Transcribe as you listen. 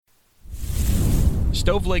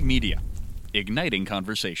Stoveleg Media, igniting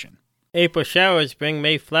conversation. April showers bring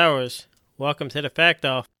May flowers. Welcome to the Fact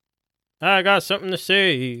Off. I got something to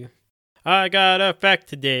say. I got a fact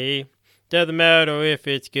today. Doesn't matter if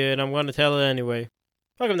it's good, I'm going to tell it anyway.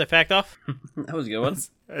 Welcome to Fact Off. That was a good one.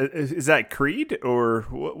 Is that Creed, or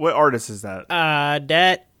what artist is that?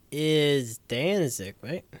 That is Danzig,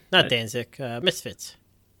 right? Not Danzig, Misfits.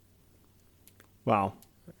 Wow.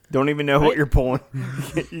 Don't even know what you're pulling.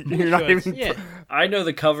 You're not even... Yeah. I know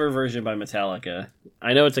the cover version by Metallica.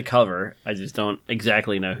 I know it's a cover. I just don't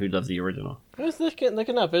exactly know who does the original. I was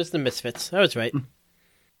looking up. It was the Misfits. I was right.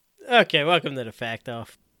 Okay, welcome to the Fact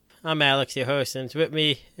Off. I'm Alex, your host, and with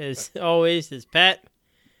me, as always, is Pat,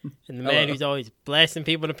 and the man who's always blasting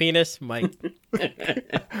people in the penis, Mike.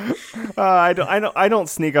 I don't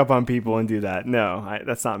sneak up on people and do that. No,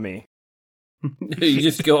 that's not me. You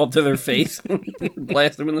just go up to their face and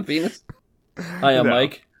blast them in the penis? Hi, I'm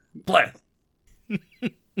Mike. Blast!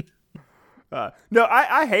 No,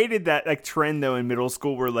 I hated that trend though in middle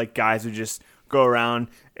school where guys would just go around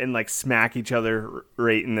and smack each other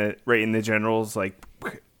right in the genitals. That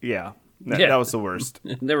was the worst.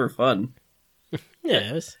 They were fun.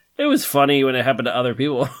 Yeah, it was funny when it happened to other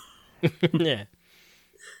people. Yeah.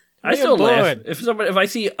 I still laugh. If I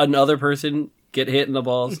see another person get hit in the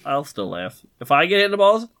balls, I'll still laugh. If I get hit in the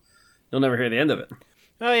balls, you'll never hear the end of it.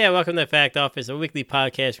 Oh yeah, welcome to Fact Off. It's a weekly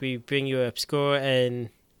podcast. We bring you obscure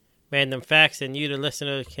and random facts, and you, the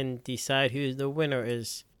listener, can decide who the winner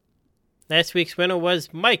is. Last week's winner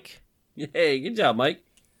was Mike. Hey, good job, Mike.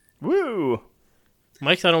 Woo!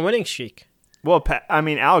 Mike's on a winning streak. Well,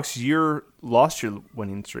 Alex, you lost your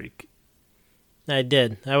winning streak. I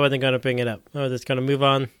did. I wasn't going to bring it up. I was just going to move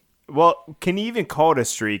on. Well, can you even call it a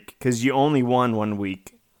streak? Because you only won 1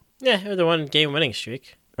 week. Yeah, it was a one-game winning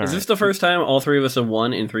streak. Is this the first time all three of us have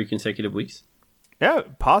won in 3 consecutive weeks? Yeah,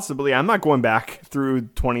 possibly. I'm not going back through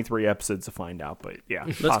 23 episodes to find out, but yeah.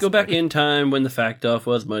 Let's go back in time when the Fact Off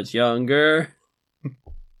was much younger.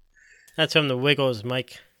 That's from the Wiggles,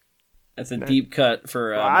 Mike. That's a deep cut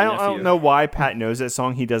for I don't know why Pat knows that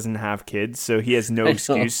song. He doesn't have kids, so he has no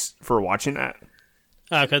excuse for watching that.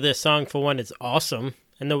 Because this song, for one, is awesome,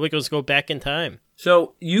 and the Wiggles go back in time.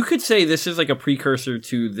 So you could say this is like a precursor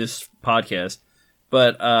to this podcast,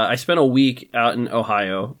 but I spent a week out in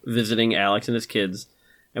Ohio visiting Alex and his kids,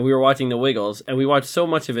 and we were watching the Wiggles, and we watched so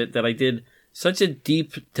much of it that I did such a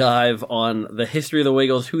deep dive on the history of the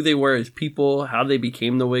Wiggles, who they were as people, how they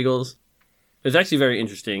became the Wiggles. It was actually very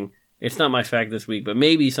interesting. It's not my fact this week, but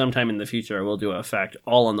maybe sometime in the future I will do a fact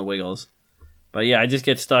all on the Wiggles. But yeah, I just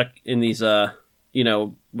get stuck in these, what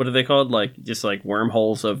are they called? Just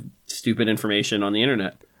wormholes of stupid information on the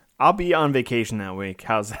internet. I'll be on vacation that week.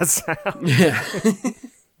 How's that sound? Yeah.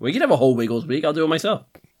 We can have a whole Wiggles week. I'll do it myself.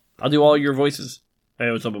 I'll do all your voices. Hey,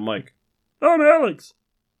 what's up with Mike? I'm Alex.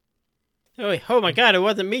 Oh my God, it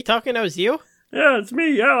wasn't me talking, that was you? Yeah, it's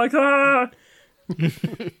me, Alex. Ah!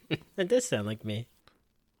 That does sound like me.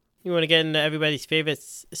 You want to get into everybody's favorite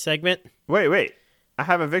segment? Wait. I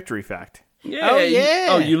have a victory fact. Yeah. Oh,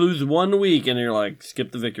 yeah. You lose 1 week and you're like,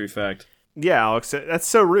 skip the victory fact. Yeah, Alex, that's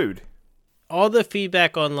so rude. All the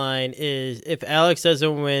feedback online is if Alex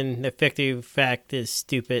doesn't win, the victory fact is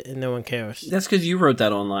stupid and no one cares. That's because you wrote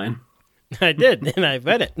that online. I did, and I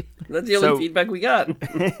read it. That's the only feedback we got.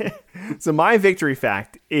 So my victory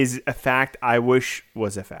fact is a fact I wish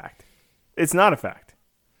was a fact. It's not a fact.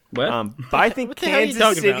 What? But I think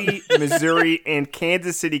Kansas City, Missouri, and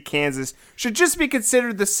Kansas City, Kansas should just be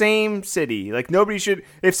considered the same city. Nobody should.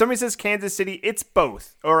 If somebody says Kansas City, it's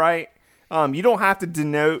both. All right. You don't have to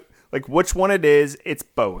denote which one it is. It's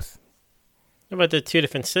both. What about the two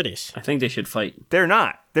different cities? I think they should fight. They're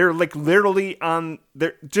not. They're literally on.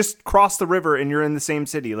 They're just cross the river and you're in the same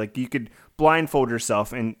city. You could blindfold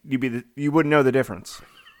yourself and you wouldn't know the difference.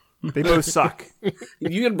 They both suck.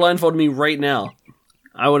 You could blindfold me right now.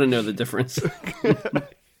 I wouldn't know the difference.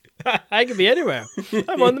 I could be anywhere.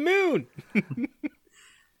 I'm on the moon.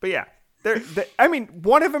 But yeah,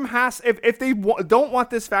 one of them has. If they don't want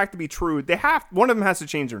this fact to be true, one of them has to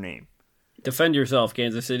change their name. Defend yourself,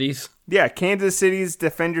 Kansas City's. Yeah, Kansas City's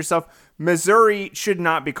defend yourself. Missouri should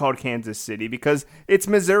not be called Kansas City because it's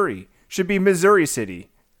Missouri. Should be Missouri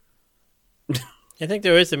City. I think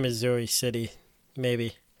there is a Missouri City.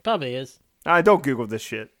 Maybe. Probably is. Don't Google this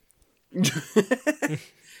shit.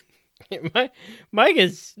 Mike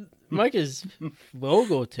is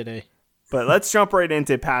logo today. But let's jump right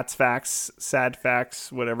into Pat's facts, sad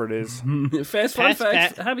facts, whatever it is. Fast fun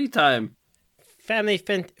facts. Happy time. Family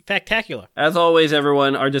Factacular. As always,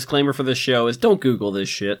 everyone, our disclaimer for this show is don't Google this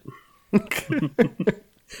shit.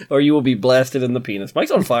 Or you will be blasted in the penis.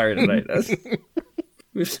 Mike's on fire tonight.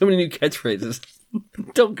 We have so many new catchphrases.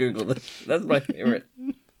 Don't Google this. That's my favorite.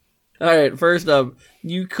 All right, first up,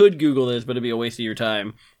 you could Google this, but it'd be a waste of your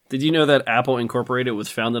time. Did you know that Apple Incorporated was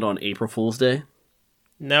founded on April Fool's Day?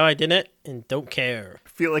 No, I didn't, and don't care. I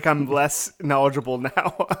feel like I'm less knowledgeable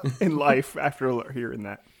now in life after hearing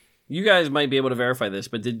that. You guys might be able to verify this,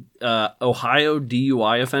 but did Ohio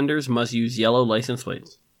DUI offenders must use yellow license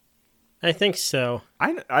plates? I think so.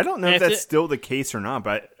 I don't know if that's still the case or not,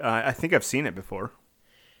 but I think I've seen it before.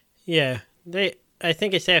 Yeah, I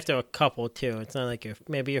think it's after a couple, too. It's not like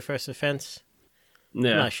maybe your first offense.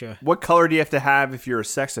 Yeah. I'm not sure. What color do you have to have if you're a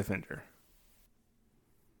sex offender?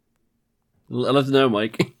 Let us know,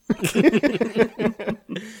 Mike. All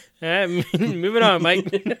right, moving on,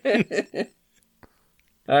 Mike.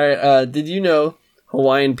 All right, did you know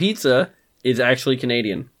Hawaiian pizza is actually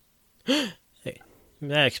Canadian?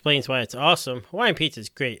 That explains why it's awesome. Hawaiian pizza is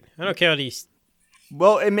great. I don't care what these...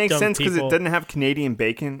 Well, it makes sense because it people. doesn't have Canadian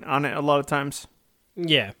bacon on it a lot of times.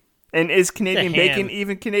 Yeah. And is Canadian The ham. bacon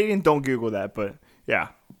even Canadian? Don't Google that, but yeah.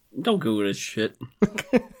 Don't Google this shit.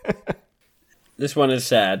 This one is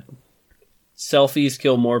sad. Selfies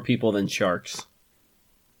kill more people than sharks.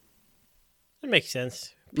 That makes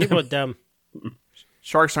sense. People are dumb.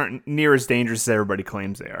 Sharks aren't near as dangerous as everybody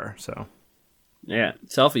claims they are, so. Yeah,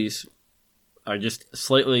 selfies are just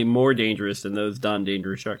slightly more dangerous than those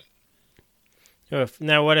non-dangerous sharks.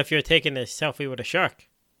 Now, what if you're taking a selfie with a shark?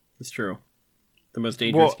 It's true. The most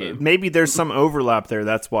dangerous game. Maybe there's some overlap there.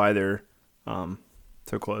 That's why they're so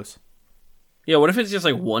close. Yeah, what if it's just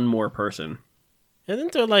like one more person?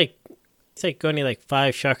 Isn't there like, it's like only like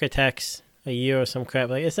 5 shark attacks a year or some crap?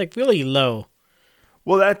 Like, it's like really low.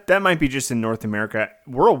 Well, that might be just in North America.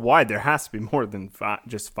 Worldwide, there has to be more than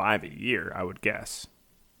just 5 a year, I would guess.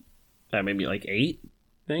 Maybe like 8? I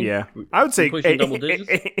think? Yeah, I would say Pushing double digits?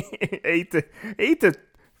 8 to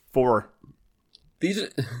 4.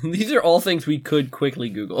 These are all things we could quickly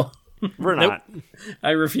Google. We're not. I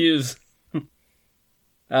refuse. And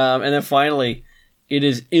then finally, it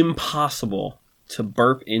is impossible to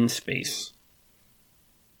burp in space.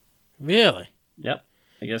 Really? Yep,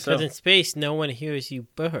 I guess so. Because in space, no one hears you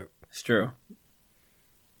burp. It's true.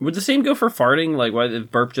 Would the same go for farting? Like, why is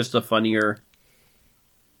burp just a funnier...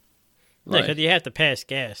 No, because you have to pass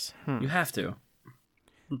gas. You have to.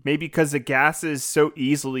 Maybe because the gases so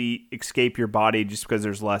easily escape your body just because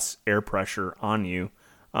there's less air pressure on you.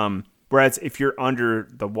 Whereas if you're under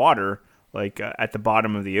the water, like at the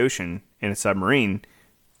bottom of the ocean in a submarine,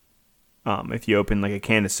 if you open like a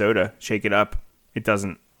can of soda, shake it up, it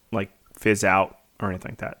doesn't like fizz out or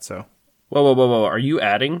anything like that. So, Whoa! Are you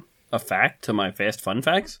adding a fact to my fast fun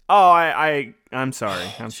facts? oh, I'm sorry.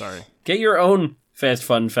 Get your own fast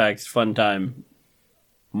fun facts, fun time,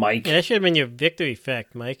 Mike. Yeah, that should have been your victory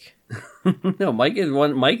fact, Mike. No, Mike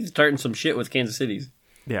is starting some shit with Kansas City's.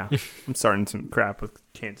 Yeah, I'm starting some crap with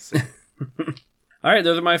Kansas City. All right,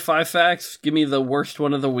 those are my 5 facts. Give me the worst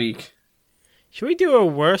one of the week. Should we do a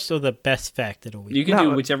worst or the best fact of the week? You can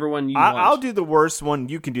do whichever one you want. I'll do the worst one.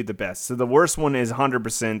 You can do the best. So the worst one is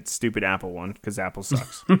 100% stupid Apple one because Apple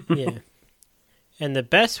sucks. Yeah. And the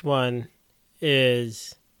best one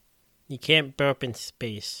is you can't burp in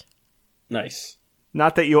space. Nice.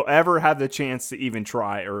 Not that you'll ever have the chance to even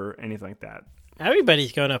try or anything like that.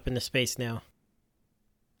 Everybody's going up into space now.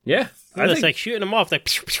 Yeah. It's like shooting them off. Like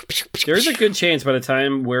there's a good chance by the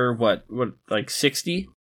time we're, like 60,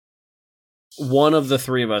 one of the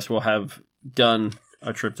 3 of us will have done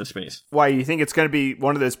a trip to space. Why, you think it's going to be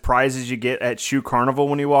one of those prizes you get at Shoe Carnival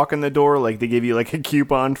when you walk in the door? Like they give you like a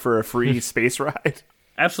coupon for a free space ride?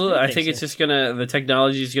 Absolutely. I think it's just the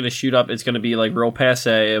technology is going to shoot up. It's going to be like real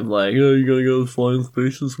passe of like, oh, you going to go fly in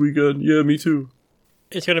space this weekend? Yeah, me too.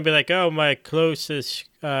 It's going to be like, oh, my closest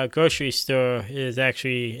grocery store is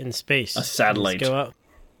actually in space. A satellite. Let's go up.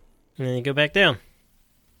 And then you go back down.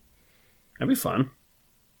 That'd be fun.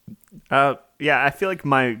 Yeah, I feel like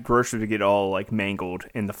my groceries would get all like mangled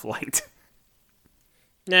in the flight.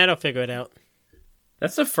 Nah, they'll figure it out.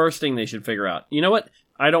 That's the first thing they should figure out. You know what?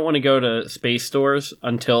 I don't want to go to space stores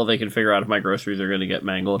until they can figure out if my groceries are going to get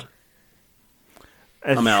mangled.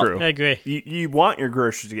 That's I'm out. true. I agree. You want your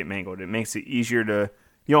groceries to get mangled. It makes it easier to...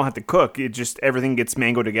 You don't have to cook. It just... Everything gets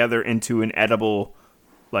mangled together into an edible,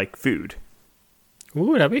 like, food.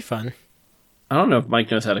 Ooh, that'd be fun. I don't know if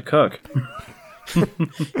Mike knows how to cook.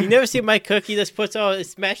 You never see Mike cook? He just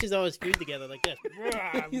smashes all his food together like this.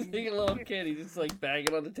 He's like a little kid. He's just like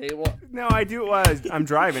banging on the table. No, I do it while I'm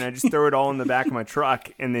driving. I just throw it all in the back of my truck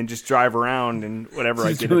and then just drive around and whatever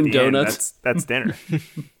I get at the donuts. end, that's dinner.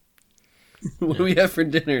 What do we have for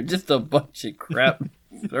dinner? Just a bunch of crap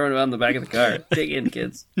thrown around the back of the car. Dig in,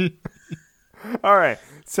 kids. All right.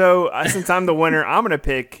 So since I'm the winner, I'm going to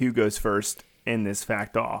pick who goes first. in this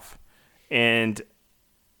fact off. And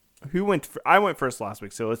who went? I went first last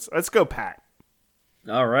week, so let's go, Pat.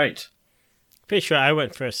 All right. Pretty sure I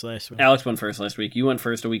went first last week. Alex went first last week. You went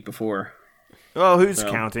first a week before. Oh, who's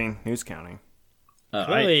counting? Who's counting?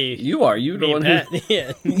 You are. You the one who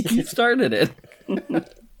Yeah. you started it.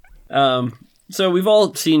 So we've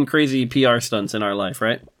all seen crazy PR stunts in our life,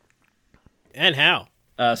 right? And how?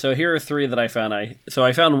 So here are 3 that I found. I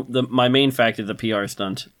found my main fact is the PR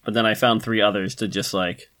stunt, but then I found 3 others to just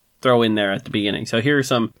like throw in there at the beginning. So here are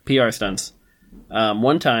some PR stunts.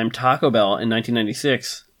 One time, Taco Bell in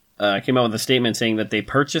 1996 came out with a statement saying that they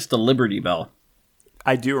purchased the Liberty Bell.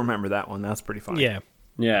 I do remember that one. That's pretty funny. Yeah.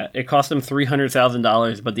 Yeah, it cost them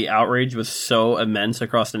 $300,000, but the outrage was so immense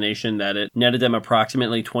across the nation that it netted them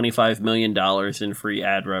approximately $25 million in free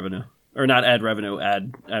ad revenue. Or not ad revenue,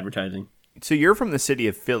 advertising. So you're from the city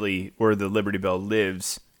of Philly where the Liberty Bell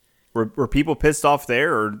lives. Were people pissed off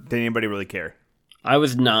there, or did anybody really care? I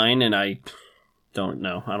was 9, and I don't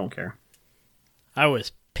know. I don't care. I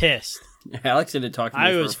was pissed. Alex didn't talk to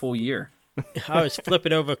me for a full year. I was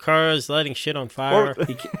flipping over cars, lighting shit on fire.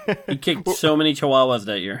 He kicked so many chihuahuas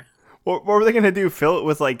that year. What were they going to do? Fill it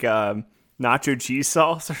with like nacho cheese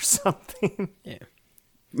sauce or something? Yeah.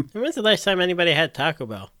 When's the last time anybody had Taco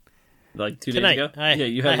Bell? Like 2 Tonight. days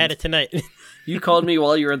ago? I had it tonight. You called me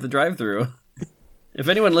while you were at the drive-thru. If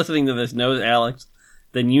anyone listening to this knows Alex,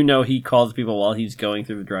 then you know he calls people while he's going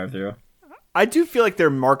through the drive-thru. I do feel like their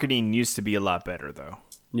marketing used to be a lot better, though.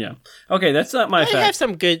 Yeah. Okay, that's not my fact. They have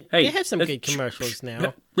some good. Hey, they have some good commercials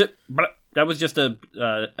now. That was just an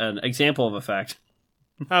example of a fact.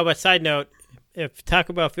 Oh, but side note, if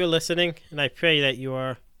Taco Bell, if you're listening, and I pray that you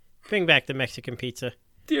are, bring back the Mexican pizza.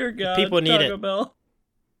 Dear God, people need Taco it. Bell.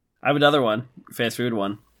 I have another one, fast food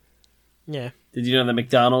one. Yeah. Did you know that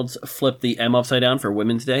McDonald's flipped the M upside down for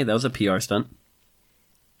Women's Day? That was a PR stunt.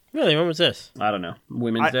 Really? When was this? I don't know.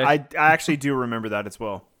 Women's Day? I actually do remember that as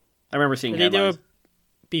well. I remember seeing Did they do headlines. it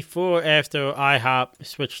before or after IHOP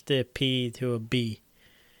switched the P to a B?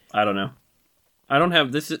 I don't know. I don't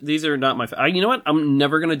have this. These are not my. You know what? I'm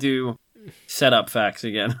never gonna do setup facts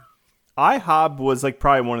again. IHOP was like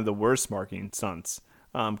probably one of the worst marketing stunts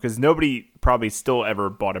because nobody probably still ever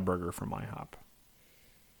bought a burger from IHOP.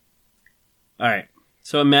 All right.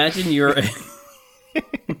 So imagine you're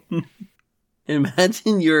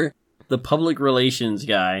the public relations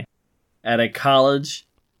guy at a college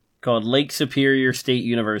called Lake Superior State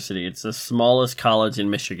University. It's the smallest college in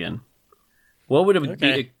Michigan. What would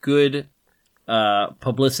be a good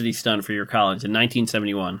publicity stunt for your college in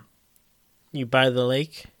 1971? You buy the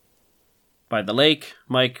lake? By the lake.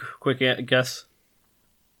 Mike, quick guess.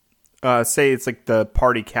 Say it's like the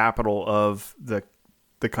party capital of the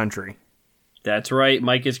country. That's right.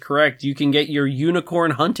 Mike is correct. You can get your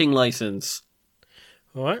unicorn hunting license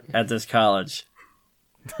What? at this college.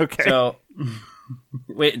 Okay. So,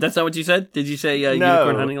 wait, that's not what you said? Did you say No.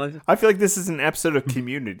 unicorn hunting license? I feel like this is an episode of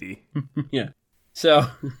Community. Yeah. So,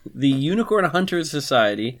 the Unicorn Hunters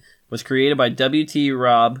Society was created by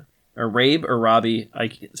Rabe or Robbie.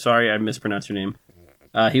 Sorry, I mispronounced your name.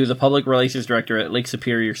 He was a public relations director at Lake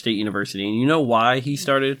Superior State University. And you know why he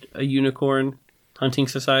started a unicorn hunting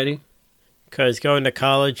society? Because going to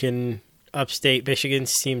college in upstate Michigan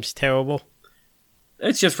seems terrible.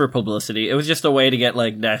 It's just for publicity. It was just a way to get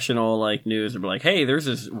like national like news and be like, hey, there's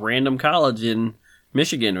this random college in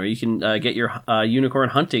Michigan where you can get your unicorn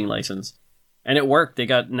hunting license. And it worked. They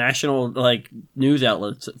got national like news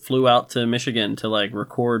outlets that flew out to Michigan to like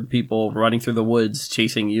record people running through the woods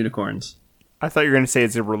chasing unicorns. I thought you were going to say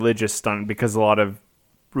it's a religious stunt because a lot of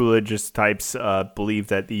religious types believe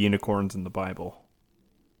that the unicorn's in the Bible.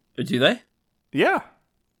 Do they? Yeah.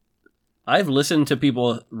 I've listened to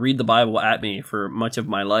people read the Bible at me for much of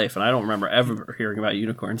my life, and I don't remember ever hearing about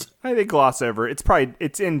unicorns. They gloss over.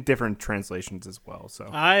 It's in different translations as well. So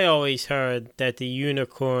I always heard that the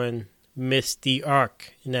unicorn missed the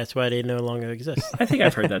ark, and that's why they no longer exist. I think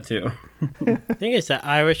I've heard that too. I think it's an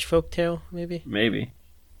Irish folktale, maybe. Maybe.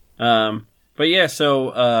 But yeah,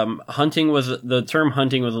 so the term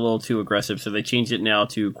hunting was a little too aggressive, so they changed it now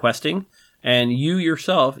to questing. And you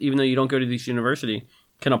yourself, even though you don't go to this university,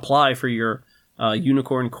 can apply for your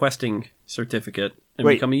unicorn questing certificate and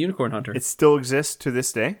become a unicorn hunter. It still exists to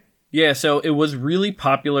this day? Yeah, so it was really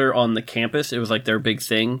popular on the campus. It was like their big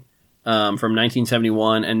thing from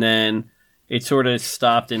 1971, and then it sort of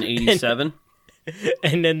stopped in 87.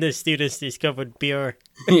 And then the students discovered beer.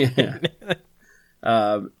 Yeah.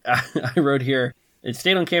 I wrote here, it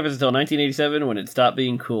stayed on campus until 1987 when it stopped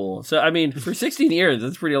being cool. So, I mean, for 16 years,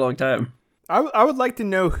 that's a pretty long time. I would like to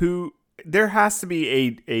know who... There has to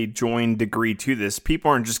be a joint degree to this.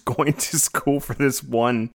 People aren't just going to school for this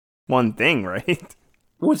one one thing, right?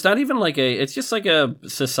 Well, it's not even like it's just like a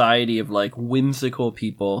society of like whimsical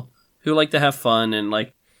people who like to have fun and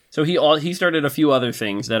like, so he started a few other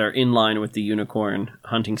things that are in line with the Unicorn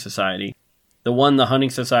Hunting Society. The Hunting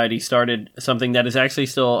Society started something that is actually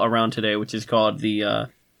still around today, which is called the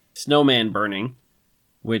snowman burning,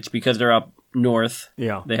 which because they're up north,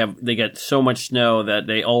 they get so much snow that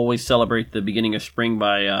they always celebrate the beginning of spring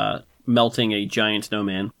by melting a giant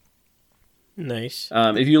snowman. Nice.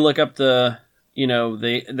 If you look up they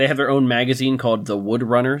have their own magazine called The Wood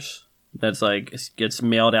Runners. That's like gets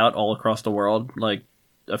mailed out all across the world, like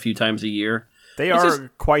a few times a year. They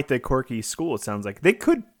are quite the quirky school. It sounds like they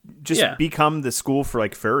could just become the school for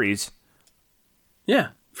like furries. Yeah,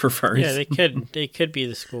 for furries. Yeah, they could. They could be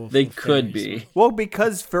the school. They could be. Well,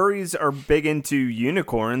 because furries are big into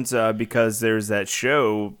unicorns. Because there's that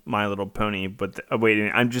show, My Little Pony. But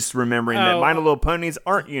wait, I'm just remembering that My Little Ponies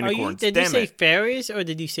aren't unicorns. Did you say fairies or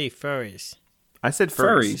did you say furries? I said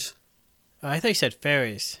furries. Oh, I thought you said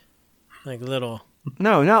fairies, like little.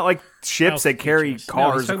 No, not like ships that carry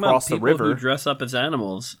cars across the river. Who dress up as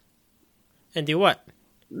animals and do what?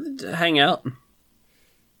 Hang out.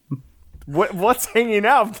 What's hanging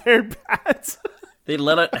out there, Pat? They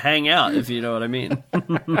let it hang out, if you know what I mean.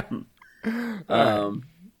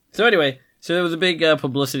 So anyway, there was a big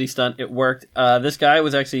publicity stunt. It worked. This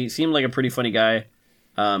guy seemed like a pretty funny guy.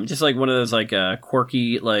 Just like one of those like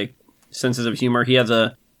quirky like senses of humor. He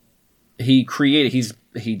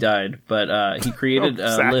died, but he created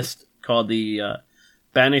a list called the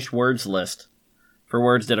Banished Words List for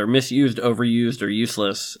words that are misused, overused, or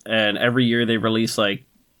useless. And every year they release like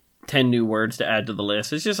 10 new words to add to the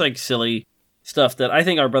list. It's just like silly stuff that I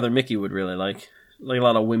think our brother Mickey would really like a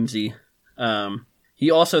lot of whimsy. He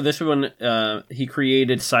also, he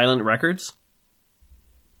created silent records,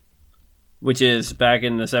 which is back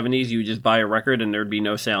in the 70s, you would just buy a record and there'd be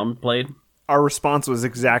no sound played. Our response was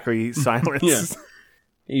exactly silence. Yeah.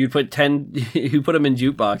 You put them in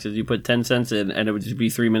jukeboxes, you put 10 cents in, and it would just be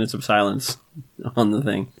 3 minutes of silence on the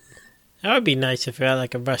thing. That would be nice if you had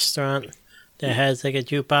like a restaurant that has like a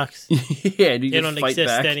jukebox. Yeah, they don't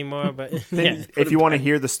exist anymore. But if you want to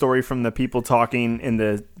hear the story from the people talking in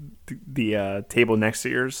the table next to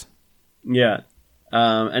yours. Yeah,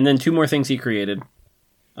 and then 2 more things he created: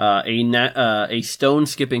 a stone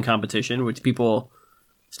skipping competition, which people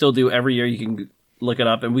still do every year. You can look it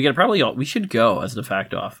up, and we should go as the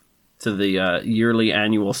fact off to the yearly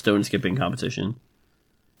annual stone skipping competition.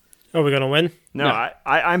 Are we gonna win? No.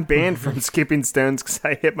 I'm banned from skipping stones because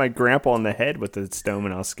I hit my grandpa on the head with the stone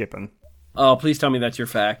when I was skipping. Oh, please tell me that's your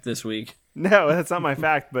fact this week. No, that's not my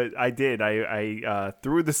fact, but I did. I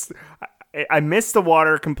threw this. I missed the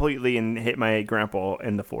water completely and hit my grandpa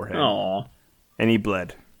in the forehead. Oh, and he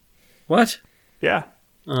bled. What? Yeah.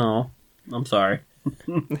 Oh, I'm sorry.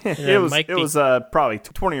 It was probably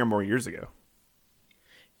 20 or more years ago.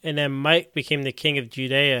 And then Mike became the king of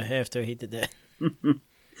Judea after he did that.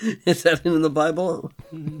 Is that in the Bible?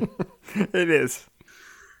 It is.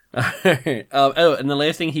 Right. And the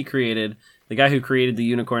last thing he created, the guy who created the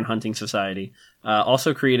Unicorn Hunting Society,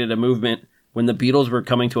 also created a movement when the Beatles were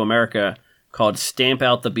coming to America called Stamp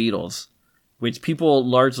Out the Beatles, which people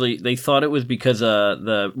largely, they thought it was because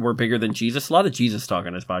we're bigger than Jesus. A lot of Jesus talk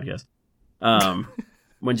on this podcast.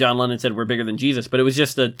 When John Lennon said we're bigger than Jesus, but it was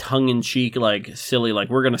just a tongue-in-cheek, like silly, like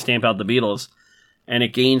we're going to stamp out the Beatles. And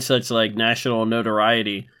it gained such like national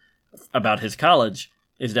notoriety about his college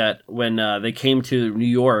is that when they came to New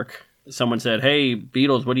York, someone said, "Hey,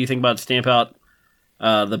 Beatles, what do you think about stamp out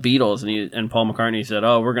the Beatles?" And Paul McCartney said,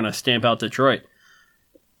 "Oh, we're going to stamp out Detroit."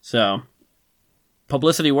 So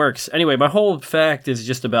publicity works. Anyway, my whole fact is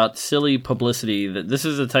just about silly publicity. That this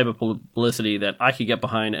is the type of publicity that I could get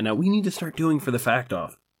behind, and that we need to start doing for the fact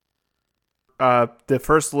off. The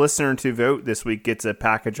first listener to vote this week gets a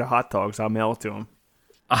package of hot dogs. I'll mail it to them.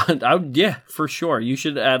 Yeah, for sure. You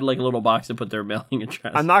should add like a little box to put their mailing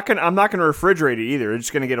address. I'm not gonna refrigerate it either. You're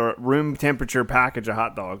just gonna get a room temperature package of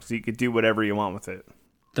hot dogs. So you could do whatever you want with it.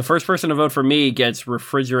 The first person to vote for me gets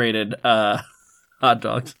refrigerated hot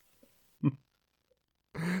dogs.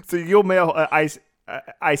 So you'll mail an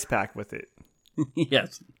ice pack with it.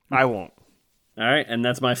 Yes. I won't. All right, and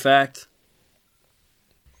that's my fact.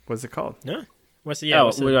 What's it called? No.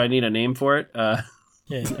 Do I need a name for it?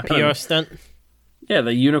 PR stunt. Yeah,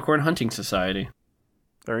 the Unicorn Hunting Society.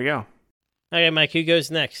 There you go. Okay, Mike, who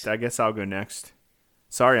goes next? I guess I'll go next.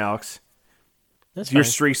 Sorry, Alex. That's Your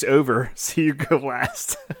fine. streak's over, so you go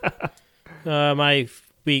last. My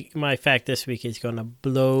fact this week is going to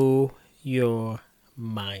blow your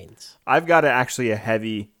minds. I've got actually a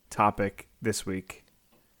heavy topic this week.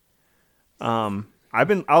 I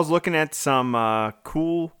was looking at some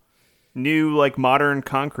cool new like modern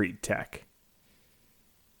concrete tech.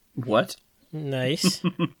 What? Nice.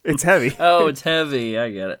 It's heavy. Oh, it's heavy.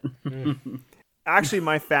 I get it. Actually,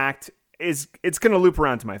 my fact is it's going to loop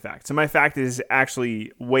around to my fact. So my fact is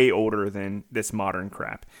actually way older than this modern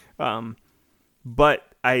crap. But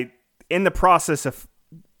in the process of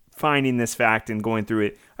finding this fact and going through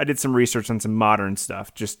it, I did some research on some modern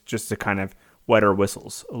stuff just to kind of wet our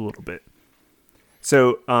whistles a little bit.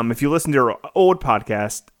 So if you listen to our old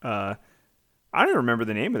podcast, I don't remember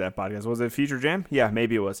the name of that podcast. Was it Future Jam? Yeah,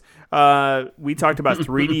 maybe it was. We talked about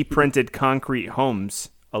 3D printed concrete homes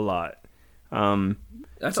a lot.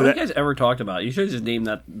 That's all you guys ever talked about. You should have just named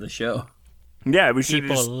that the show. Yeah, we should.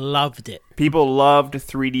 People loved it. People loved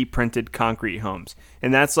 3D printed concrete homes,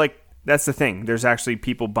 and that's the thing. There's actually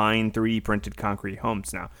people buying 3D printed concrete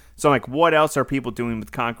homes now. So I'm like, what else are people doing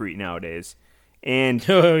with concrete nowadays? And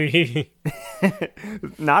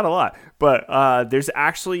not a lot, but there's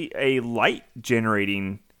actually a light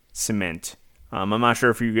generating cement. I'm not sure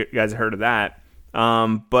if you guys heard of that,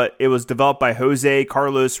 but it was developed by Jose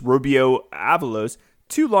Carlos Rubio Avalos.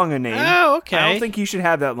 Too long a name. Oh, okay. I don't think he should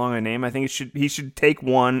have that long a name. I think he should take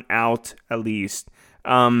one out at least.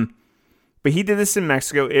 But he did this in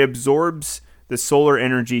Mexico. It absorbs the solar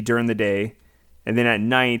energy during the day, and then at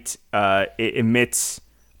night it emits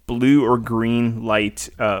blue or green light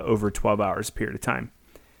over 12 hours period of time.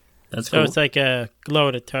 That's cool. So it's like a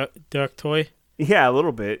glow-in-the-dark toy? Yeah, a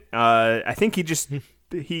little bit. I think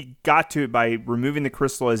he got to it by removing the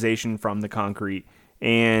crystallization from the concrete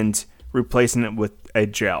and replacing it with a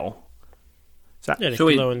gel. So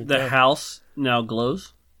wait, the house now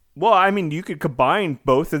glows? Well, I mean, you could combine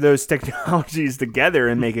both of those technologies together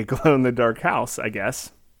and make a glow-in-the-dark house, I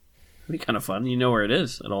guess. It'd be kind of fun. You know where it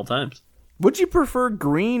is at all times. Would you prefer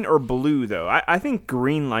green or blue, though? I think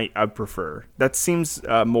green light I'd prefer. That seems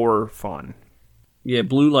more fun. Yeah,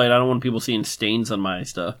 blue light, I don't want people seeing stains on my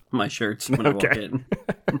stuff, my shirts when I walk in.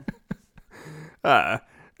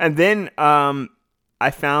 And then I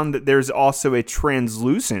found that there's also a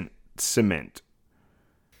translucent cement.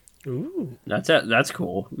 Ooh. That's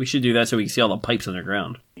cool. We should do that so we can see all the pipes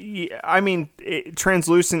underground. Yeah, I mean,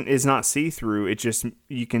 translucent is not see-through. It just,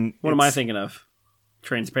 you can... What am I thinking of?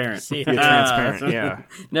 Transparent. Yeah, transparent, yeah.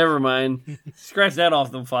 Never mind. Scratch that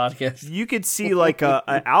off the podcast. You could see like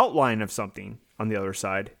an outline of something on the other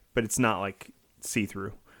side, but it's not like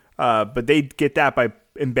see-through. But they get that by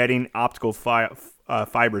embedding optical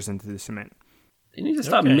fibers into the cement. They need to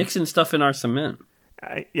stop mixing stuff in our cement.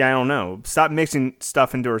 I don't know. Stop mixing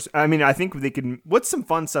stuff into our... I mean, I think they can... What's some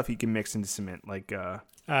fun stuff you can mix into cement? Like...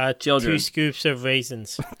 children. 2 scoops of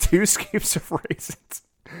raisins. 2 scoops of raisins.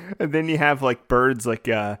 And then you have like birds like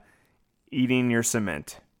eating your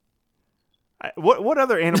cement. What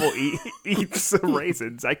other animal eats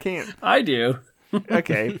raisins? I can't. I do.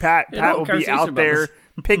 Okay, Pat will be out there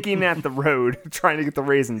picking at the road trying to get the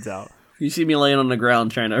raisins out. You see me laying on the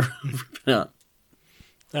ground trying to rip it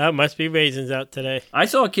out. Must be raisins out today. I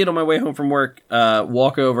saw a kid on my way home from work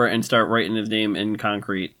walk over and start writing his name in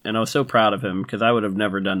concrete, and I was so proud of him because I would have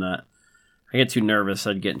never done that. I get too nervous,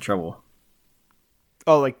 I'd get in trouble.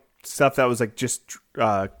 Oh, like stuff that was like just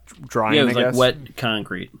drying. Yeah, it was I like guess. wet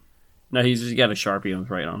concrete. No, he's got a Sharpie and was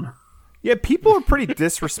right on. Yeah, people are pretty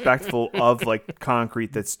disrespectful of like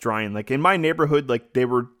concrete that's drying. Like in my neighborhood, like they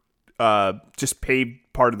were just paved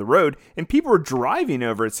part of the road, and people were driving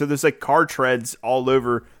over it. So there's like car treads all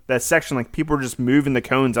over that section. Like people are just moving the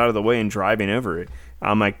cones out of the way and driving over it.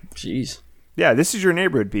 I'm like, jeez. Yeah, this is your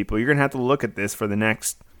neighborhood, people. You're gonna have to look at this for the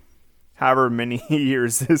next however many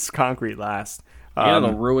years this concrete lasts. Yeah,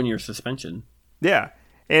 it'll ruin your suspension. Yeah,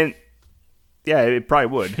 and yeah, it probably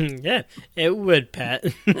would. Yeah, it would, Pat.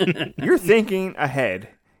 You're thinking ahead.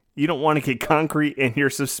 You don't want to get concrete in your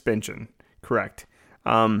suspension. Correct.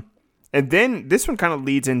 And then this one kind of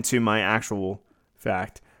leads into my actual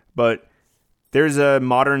fact, but there's a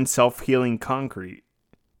modern self-healing concrete,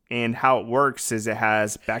 and how it works is it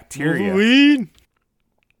has bacteria. Wolverine?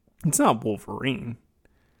 It's not Wolverine.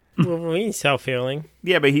 Wolverine's self-healing.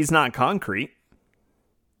 Yeah, but he's not concrete.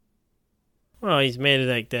 Well, he's made of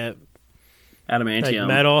like that, Adamantium. like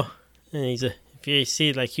metal, and if you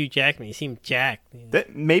see like Hugh Jackman, you see him jacked.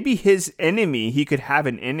 That maybe his enemy, he could have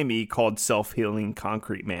an enemy called Self-Healing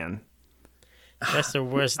Concrete Man. That's the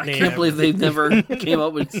worst I name. can't ever. believe they never came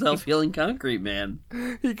up with self-healing concrete man.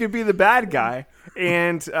 He could be the bad guy.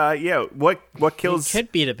 And yeah, what kills He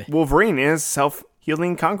could be the. Wolverine is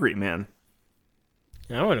Self-Healing Concrete Man.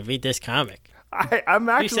 I want to read this comic. I'm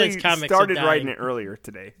actually says comics started are writing dying? it earlier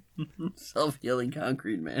today. Self-healing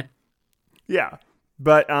concrete man. Yeah.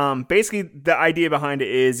 But basically the idea behind it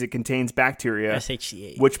is it contains bacteria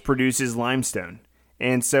SHCA. which produces limestone.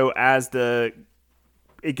 And so as it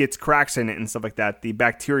gets cracks in it and stuff like that, the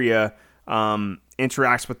bacteria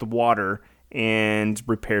interacts with the water and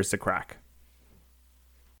repairs the crack.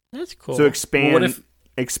 That's cool. So expands. What if it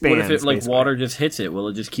like basically. water just hits it? Will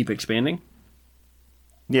it just keep expanding?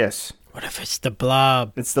 Yes. What if it's the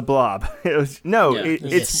blob? It's the blob. Yeah. You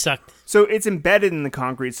get sucked. So it's embedded in the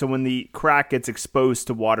concrete. So when the crack gets exposed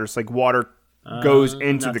to water, it's like water goes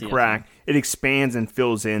into not the the crack. It expands and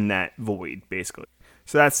fills in that void, basically.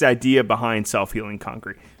 So that's the idea behind self-healing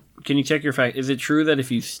concrete. Can you check your fact? Is it true that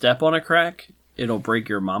if you step on a crack, it'll break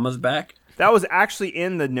your mama's back? That was actually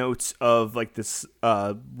in the notes of like this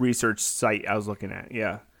research site I was looking at.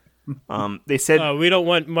 Yeah. They said We don't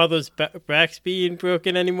want mothers' backs being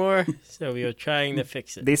broken anymore, so we are trying to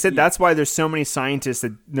fix it. they said that's why there's so many scientists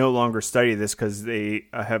that no longer study this, because they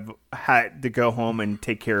have had to go home and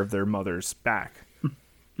take care of their mother's back.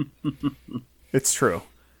 It's true.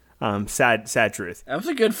 Sad truth. That was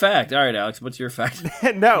a good fact. All right, Alex, what's your fact?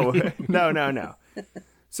 No.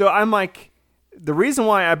 So I'm like, the reason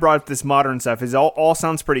why I brought up this modern stuff is all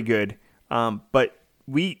sounds pretty good, but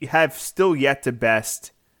we have still yet to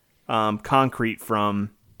best concrete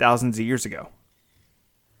from thousands of years ago.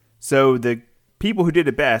 So the people who did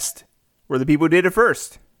it best were the people who did it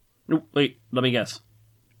first. No, wait, let me guess.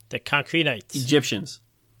 The concrete knights. Egyptians.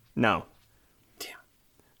 No. Damn.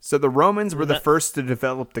 So the Romans were the first to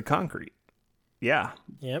develop the concrete. Yeah.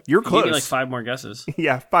 Yep. You're You close. gave me like 5 more guesses.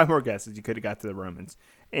 Yeah, 5 more guesses. You could have got to the Romans.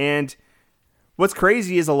 And what's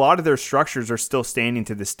crazy is a lot of their structures are still standing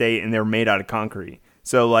to this day, and they're made out of concrete.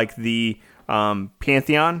 So like the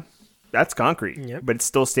Pantheon, that's concrete, Yep. but it's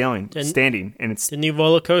still standing, and it's The new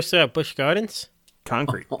roller coaster at Busch Gardens.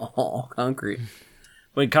 concrete. Oh, concrete.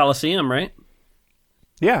 Wait, Colosseum, right?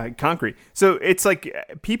 Yeah, concrete. So it's like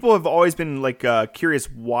people have always been like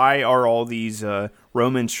curious, why are all these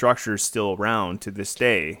Roman structures still around to this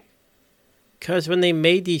day? Because when they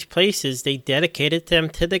made these places, they dedicated them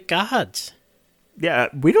to the gods. Yeah,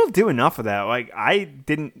 we don't do enough of that. Like, I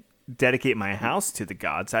didn't dedicate my house to the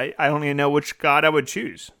gods. I don't even know which god I would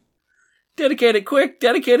choose. Dedicate it quick.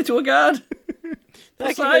 Dedicate it to a god.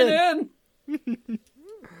 Sign in.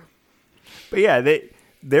 But yeah,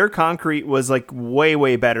 their concrete was like way,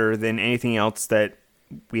 way better than anything else that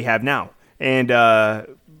we have now. And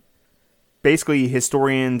basically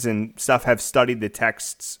historians and stuff have studied the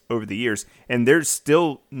texts over the years, and there's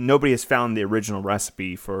still nobody has found the original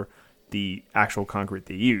recipe for the actual concrete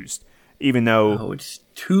they used, even though Oh, it's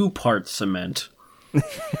 2 parts cement.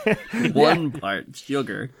 1 part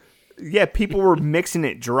sugar. yeah, people were mixing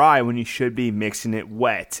it dry when you should be mixing it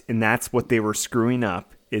wet, and that's what they were screwing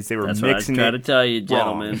up. Is they were That's what I was mixing trying to it tell you,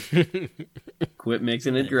 wrong. gentlemen. Quit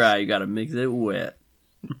mixing it dry. You got to mix it wet.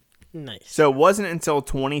 Nice. So it wasn't until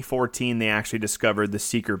 2014 they actually discovered the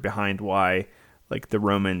secret behind why like the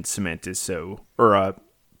Roman cement is so, or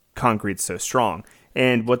concrete's so strong.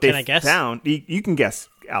 And what Can they I guess? found, you can guess,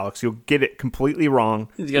 Alex. You'll get it completely wrong.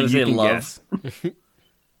 He's gotta but you say can love. guess.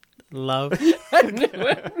 Love.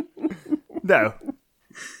 No.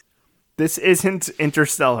 This isn't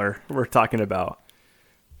Interstellar we're talking about.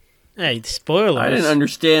 Hey, spoilers. I didn't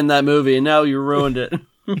understand that movie, and now you ruined it.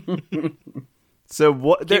 So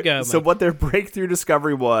what? Keep going, Mike. What their breakthrough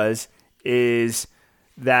discovery is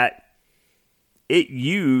that it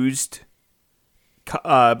used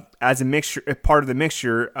as a mixture, part of the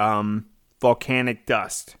mixture, volcanic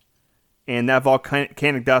dust, and that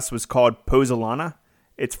volcanic dust was called pozzolana.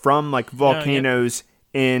 It's from like volcanoes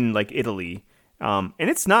in like Italy, and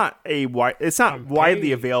it's not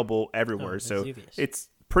widely available everywhere. So Vesuvius. it's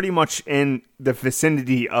pretty much in the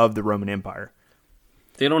vicinity of the Roman Empire.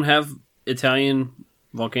 They don't have Italian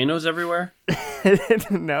volcanoes everywhere?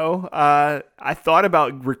 No, I thought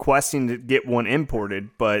about requesting to get one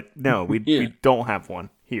imported, but no, we don't have one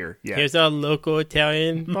here. Yeah, Here's our local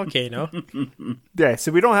Italian volcano. yeah.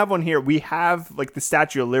 So we don't have one here. We have like the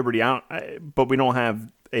Statue of Liberty, but we don't have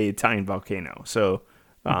a Italian volcano. So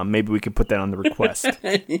maybe we could put that on the request.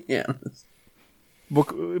 Yeah. Well,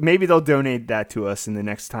 maybe they'll donate that to us in the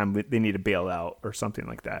next time they need a bailout or something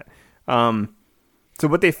like that. So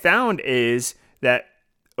what they found is that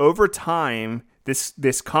over time,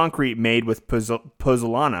 this concrete made with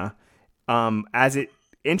pozzolana, as it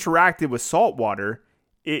interacted with salt water,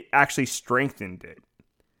 it actually strengthened it.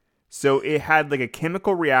 So it had like a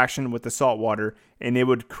chemical reaction with the salt water, and it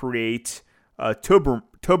would create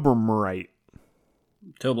tobermerite.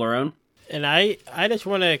 Toblerone? And I just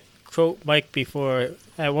want to quote Mike before,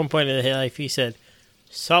 at one point in his life, he said,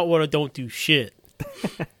 saltwater don't do shit.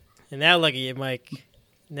 And now look at you, Mike.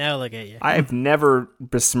 Now look at you. I have never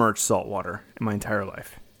besmirched salt water in my entire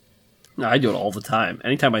life. No, I do it all the time.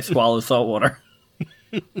 Anytime I swallow salt water.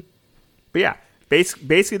 But yeah,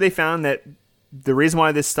 basically they found that the reason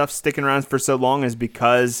why this stuff's sticking around for so long is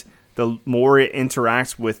because the more it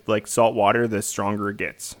interacts with like salt water, the stronger it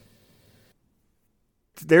gets.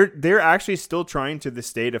 They're actually still trying to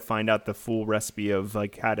this day to find out the full recipe of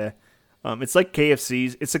like how to. It's like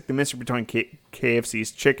KFC's. It's like the mystery between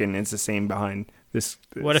KFC's chicken. It's the same behind this.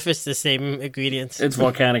 What if it's the same ingredients? It's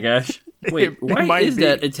volcanic ash. Wait, why is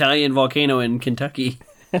that Italian volcano in Kentucky?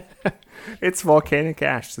 It's volcanic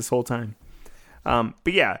ash this whole time.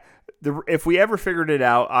 But yeah, if we ever figured it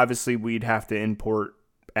out, obviously we'd have to import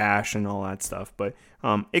ash and all that stuff. But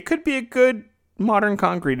it could be a good modern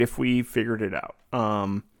concrete if we figured it out.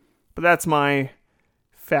 But that's my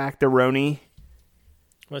factoroni.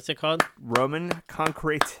 What's it called? Roman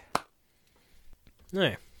concrete. All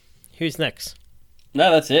right. Who's next? No,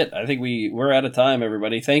 that's it. I think we're out of time,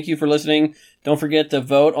 everybody. Thank you for listening. Don't forget to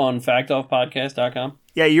vote on factoffpodcast.com.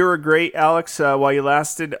 Yeah, you were great, Alex, while you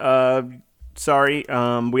lasted. Sorry,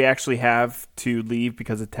 we actually have to leave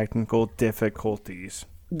because of technical difficulties.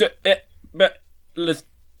 But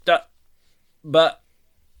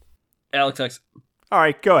Alex sucks. All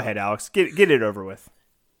right, go ahead, Alex. Get it over with.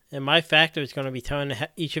 And my factor is going to be telling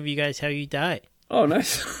each of you guys how you die. Oh,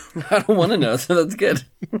 nice. I don't want to know, so that's good.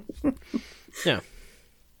 Yeah.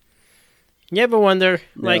 You ever wonder,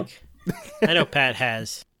 like, I know Pat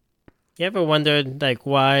has. You ever wondered, like,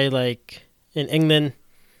 why, like, in England,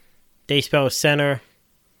 they spell center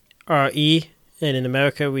R-E, and in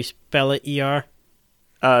America, we spell it E-R?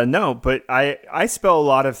 No, but I spell a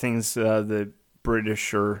lot of things the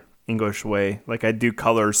British or English way. Like, I do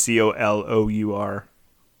color C-O-L-O-U-R.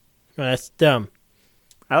 Oh, that's dumb.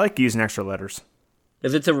 I like using extra letters.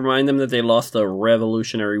 Is it to remind them that they lost the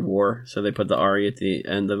Revolutionary War, so they put the R-E at the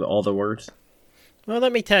end of all the words? Well,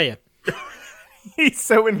 let me tell you. He's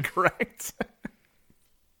so incorrect.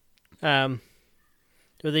 There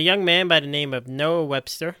was a young man by the name of Noah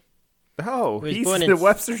Webster. Oh, he's the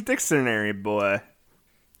Webster's Dictionary boy.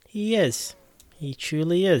 He is. He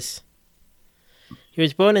truly is. He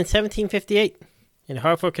was born in 1758 in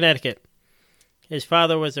Hartford, Connecticut. His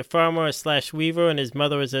father was a farmer / weaver, and his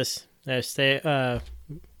mother was a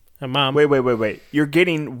mom. Wait. You're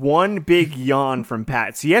getting one big yawn from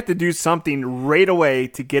Pat, so you have to do something right away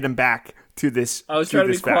to get him back to this. I was trying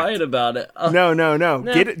to be quiet about it.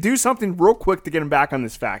 No. Do something real quick to get him back on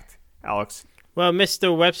this fact, Alex. Well,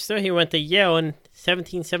 Mr. Webster, he went to Yale in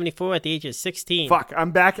 1774 at the age of 16. Fuck,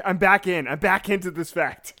 I'm back into this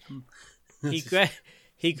fact.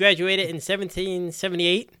 He graduated in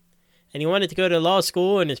 1778. And he wanted to go to law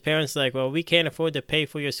school, and his parents were like, well, we can't afford to pay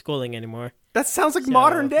for your schooling anymore. That sounds like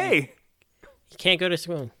modern day. He can't go to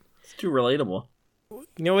school. It's too relatable. You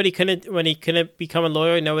know what he couldn't, when he couldn't become a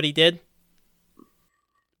lawyer, you know what he did?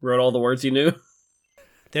 Wrote all the words he knew?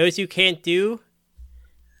 Those you can't do,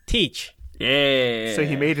 teach. Yeah. So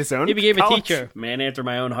he made his own He became college? a teacher. Man after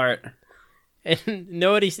my own heart. And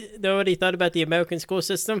know what he thought about the American school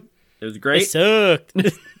system? It was great. It sucked.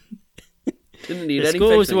 Didn't need The any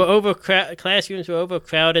schools fixing. were classrooms were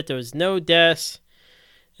overcrowded. There was no desks,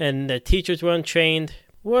 and the teachers were untrained.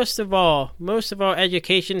 Worst of all, most of our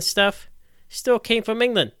education stuff still came from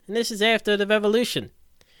England, and this is after the Revolution.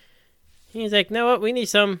 He's like, "No, what? We need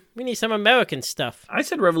some American stuff." I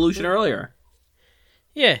said revolution earlier.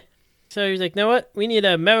 Yeah. So he's like, "No, what? We need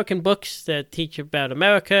American books that teach about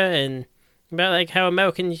America and about like how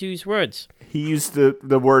Americans use words." He used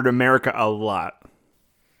the word America a lot.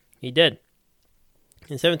 He did.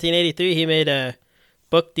 In 1783, he made a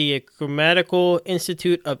book, The Grammatical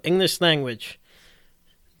Institute of English Language,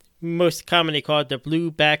 most commonly called the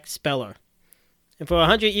Blue-Back Speller. And for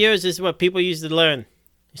 100 years, this is what people used to learn.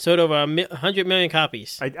 He sold over 100 million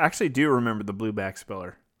copies. I actually do remember the Blue-Back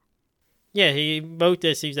Speller. Yeah, he wrote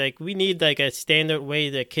this. He's like, we need like a standard way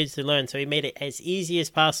that kids to learn. So he made it as easy as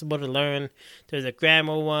possible to learn. There's a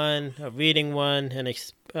grammar one, a reading one, and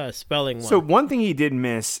a spelling one. So one thing he did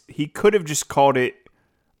miss, he could have just called it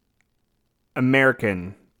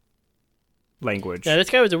American language. Yeah, this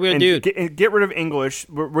guy was a weird dude. Get rid of English.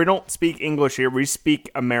 We don't speak English here. We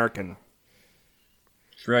speak American.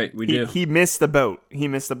 That's right, we do. He missed the boat.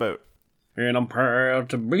 And I'm proud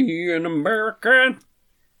to be an American.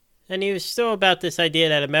 And he was still about this idea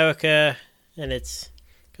that America, and it's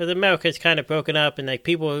because America is kind of broken up, and like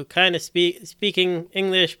people who kind of speaking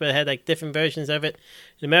English but had like different versions of it.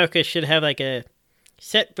 And America should have like a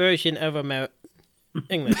set version of English.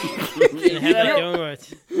 And have like their own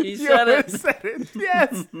words. He said it.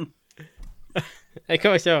 Yes. Of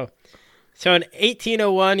course, so in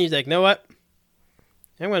 1801, he's like, "Know what?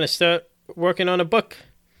 I'm going to start working on a book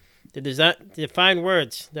to define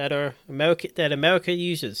words that America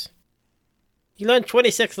uses." He learned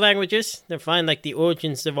 26 languages to find like the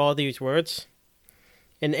origins of all these words.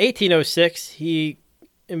 In 1806, he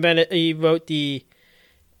wrote the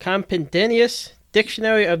Compendious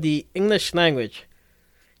Dictionary of the English Language.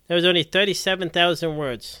 There was only 37,000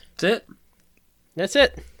 words. That's it? That's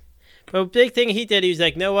it. But a big thing he did, he was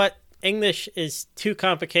like, know what? English is too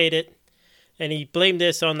complicated. And he blamed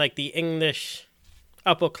this on like the English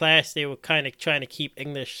upper class. They were kind of trying to keep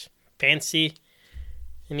English fancy.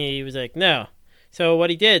 And he was like, no. So what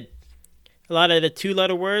he did, a lot of the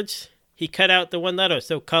 2-letter words, he cut out the 1 letter.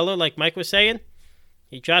 So color, like Mike was saying,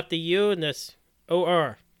 he dropped the U and this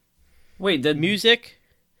O-R. Wait, the music,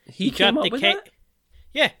 he came up with that?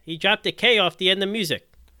 Yeah, he dropped the K off the end of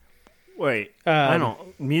music. Wait, I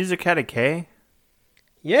don't. Music had a K?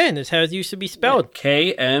 Yeah, and that's how it used to be spelled.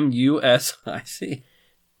 K-M-U-S-I-C.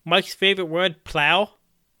 Mike's favorite word, plow,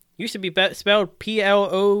 used to be spelled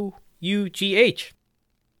P-L-O-U-G-H.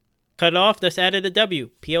 Cut off, just added a W,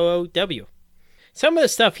 P-O-O-W. Some of the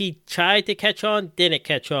stuff he tried to catch on didn't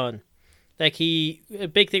catch on. Like a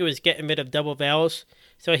big thing was getting rid of double vowels.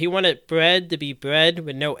 So he wanted bread to be bread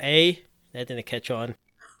with no A. That didn't catch on.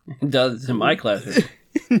 It does in my classroom.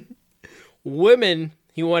 Women,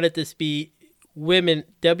 he wanted this to be women,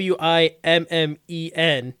 W-I-M-M-E-N.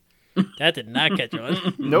 That did not catch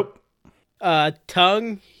on. Nope.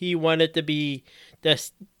 Tongue, he wanted to be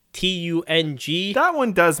just T-U-N-G. That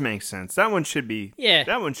one does make sense. That one should be. Yeah.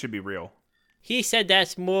 That one should be real. He said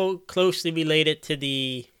that's more closely related to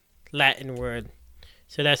the Latin word.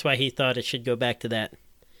 So that's why he thought it should go back to that.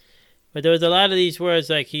 But there was a lot of these words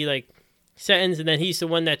sentence, and then he's the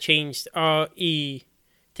one that changed R-E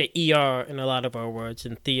to E-R in a lot of our words.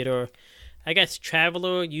 In theater, I guess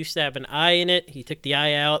traveler used to have an I in it. He took the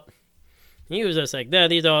I out. And he was just like, no,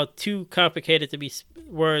 these are too complicated to be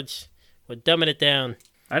words. We're dumbing it down.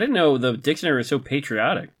 I didn't know the dictionary was so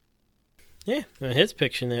patriotic. Yeah, his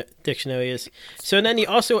dictionary is. So then he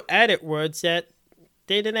also added words that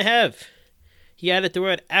they didn't have. He added the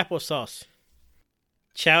word applesauce,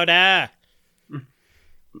 chowder,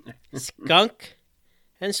 skunk,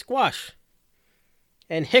 and squash,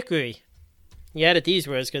 and hickory. He added these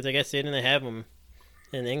words because I guess they didn't have them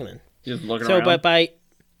in England. Just looking so, around. but by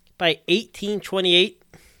 1828,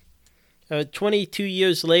 22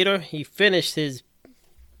 years later, he finished his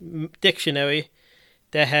dictionary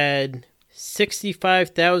that had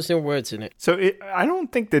 65,000 words in it. So I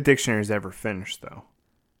don't think the dictionary is ever finished, though.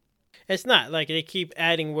 It's not. Like, they keep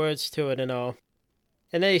adding words to it and all.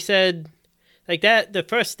 And they said, like, that the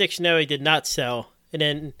first dictionary did not sell. And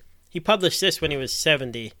then he published this when he was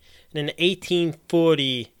 70. And in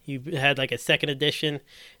 1840, he had, like, a second edition. And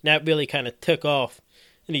that really kind of took off.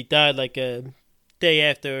 And he died, like, a day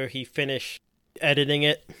after he finished editing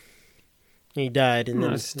it. He died, and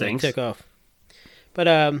then it took off.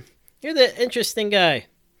 But you're the interesting guy.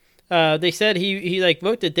 They said he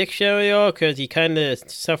wrote the dictionary because he kind of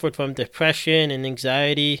suffered from depression and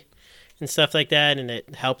anxiety and stuff like that, and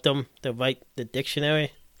it helped him to write the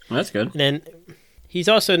dictionary. That's good. And then he's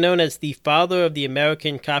also known as the father of the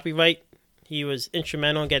American copyright. He was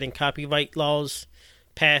instrumental in getting copyright laws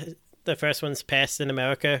passed, the first ones passed in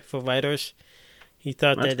America for writers. He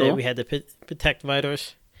thought that we had to protect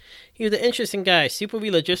writers. He was an interesting guy, super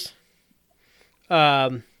religious.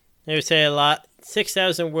 They would say a lot.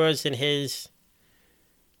 6,000 words in his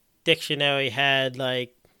dictionary had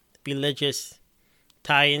like religious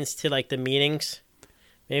tie-ins to like the meanings.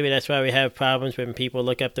 Maybe that's why we have problems when people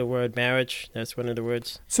look up the word marriage. That's one of the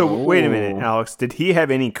words. So wait a minute, Alex. Did he have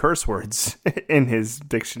any curse words in his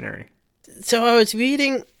dictionary? So I was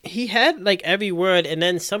reading, he had like every word, and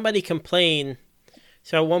then somebody complained.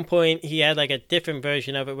 So at one point he had like a different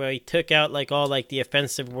version of it where he took out like all like the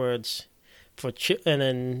offensive words for and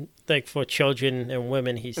then like for children and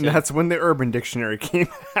women. He said, and that's when the Urban Dictionary came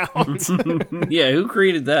out. Yeah, who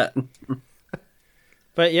created that?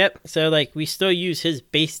 But yep, so like we still use his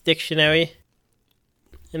base dictionary.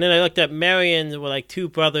 And then I looked up Marion were like two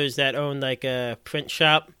brothers that owned like a print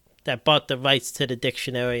shop that bought the rights to the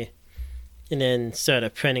dictionary and then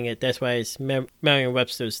started printing it. That's why it's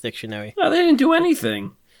Merriam-Webster's dictionary. No, they didn't do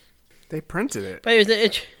anything. They printed it. But he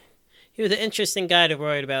was an interesting guy to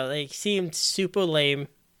worry about. Like, he seemed super lame.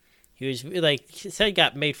 He was like, he said he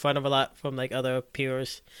got made fun of a lot from like other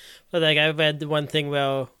peers. But like I read the one thing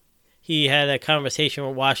where he had a conversation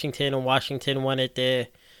with Washington, and Washington wanted to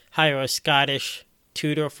hire a Scottish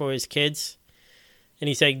tutor for his kids. And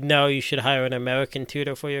he's like, no, you should hire an American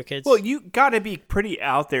tutor for your kids. Well, you got to be pretty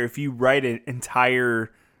out there if you write an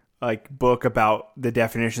entire like book about the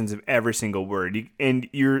definitions of every single word, and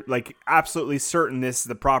you're like absolutely certain this is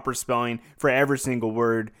the proper spelling for every single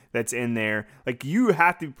word that's in there. Like, you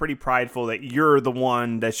have to be pretty prideful that you're the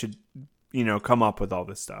one that should, come up with all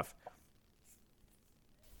this stuff.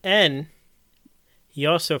 And he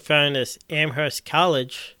also found this Amherst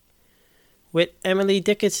College with Emily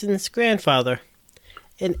Dickinson's grandfather.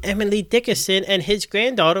 And Emily Dickinson and his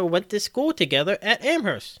granddaughter went to school together at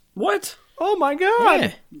Amherst. What? Oh my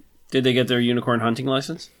God. Yeah, Did they get their unicorn hunting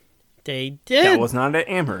license? they did. That was not at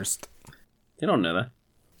Amherst. They don't know that.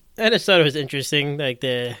 I just thought it was interesting, like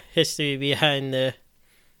the history behind the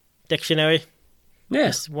dictionary.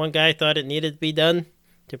 Yes. One guy thought it needed to be done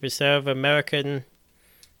to preserve American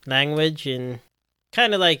language, and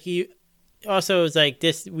kind of like you also was like,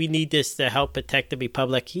 this, we need this to help protect the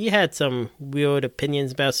republic. He had some weird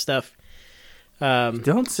opinions about stuff.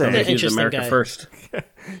 Don't say. He's an He's interesting America guy. first.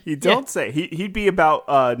 You don't say. He'd be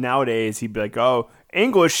about nowadays. He'd be like, "Oh,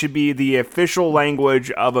 English should be the official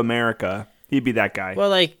language of America." He'd be that guy. Well,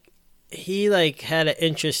 like, he like had an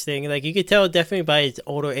interesting, like, you could tell definitely by his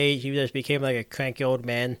older age, he just became like a cranky old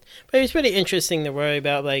man. But he was pretty interesting to worry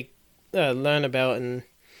about, like, learn about, and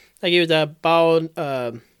like he was about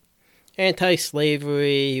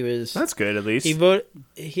anti-slavery. He was. That's good, at least. He wrote.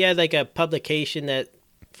 He had like a publication that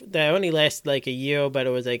only lasted like a year, but it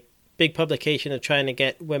was like big publication of trying to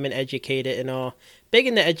get women educated and all. Big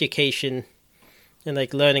into education and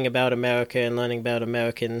like learning about America and learning about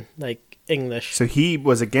American like English. So he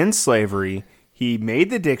was against slavery. He made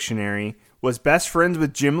the dictionary. Was best friends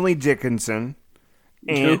with Jim Lee Dickinson.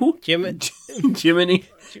 And Who? Jim, Jiminy.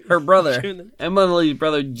 Her brother. Jim- Emily's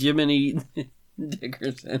brother, Jiminy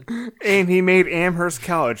Dickerson. and he made Amherst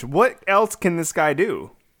College. What else can this guy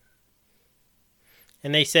do?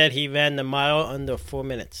 and they said he ran the mile under 4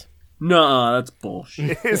 minutes. Nuh-uh, that's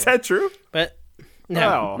bullshit. Is that true? But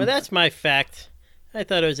no, Oh. but that's my fact. I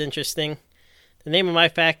thought it was interesting. The name of my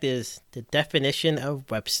fact is The Definition of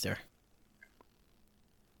Webster.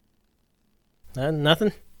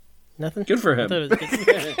 Nothing? Nothing? Good for I him. thought it was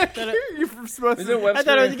a good, You're supposed Is it to, Webster? I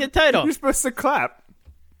thought it was a good title. you're supposed to clap.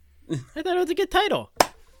 I thought it was a good title.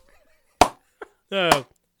 Oh,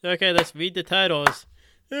 okay, let's read the titles.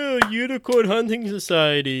 Oh, Unicorn Hunting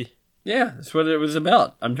Society. Yeah, that's what it was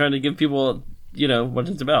about. I'm trying to give people, what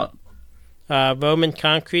it's about. Roman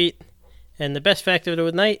Concrete. And the best fact of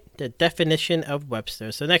the night, The Definition of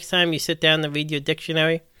Webster. So next time you sit down to read your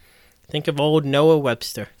dictionary, think of old Noah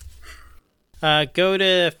Webster. Go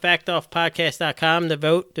to factoffpodcast.com to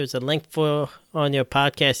vote. There's a link on your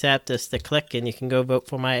podcast app just to click, and you can go vote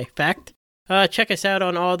for my fact. Check us out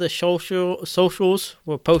on all the socials.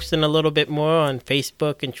 We're posting a little bit more on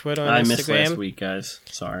Facebook and Twitter and I Instagram. missed last week, guys.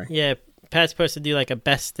 Sorry. Yeah, Pat's supposed to do like a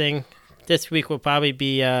best thing. This week will probably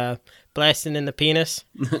be blasting in the penis.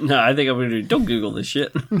 No, I think I'm going to do. Don't Google this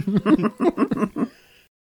shit.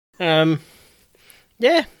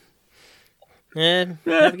 Yeah. Have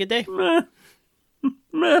a good day.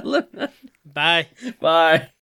 Bye. Bye.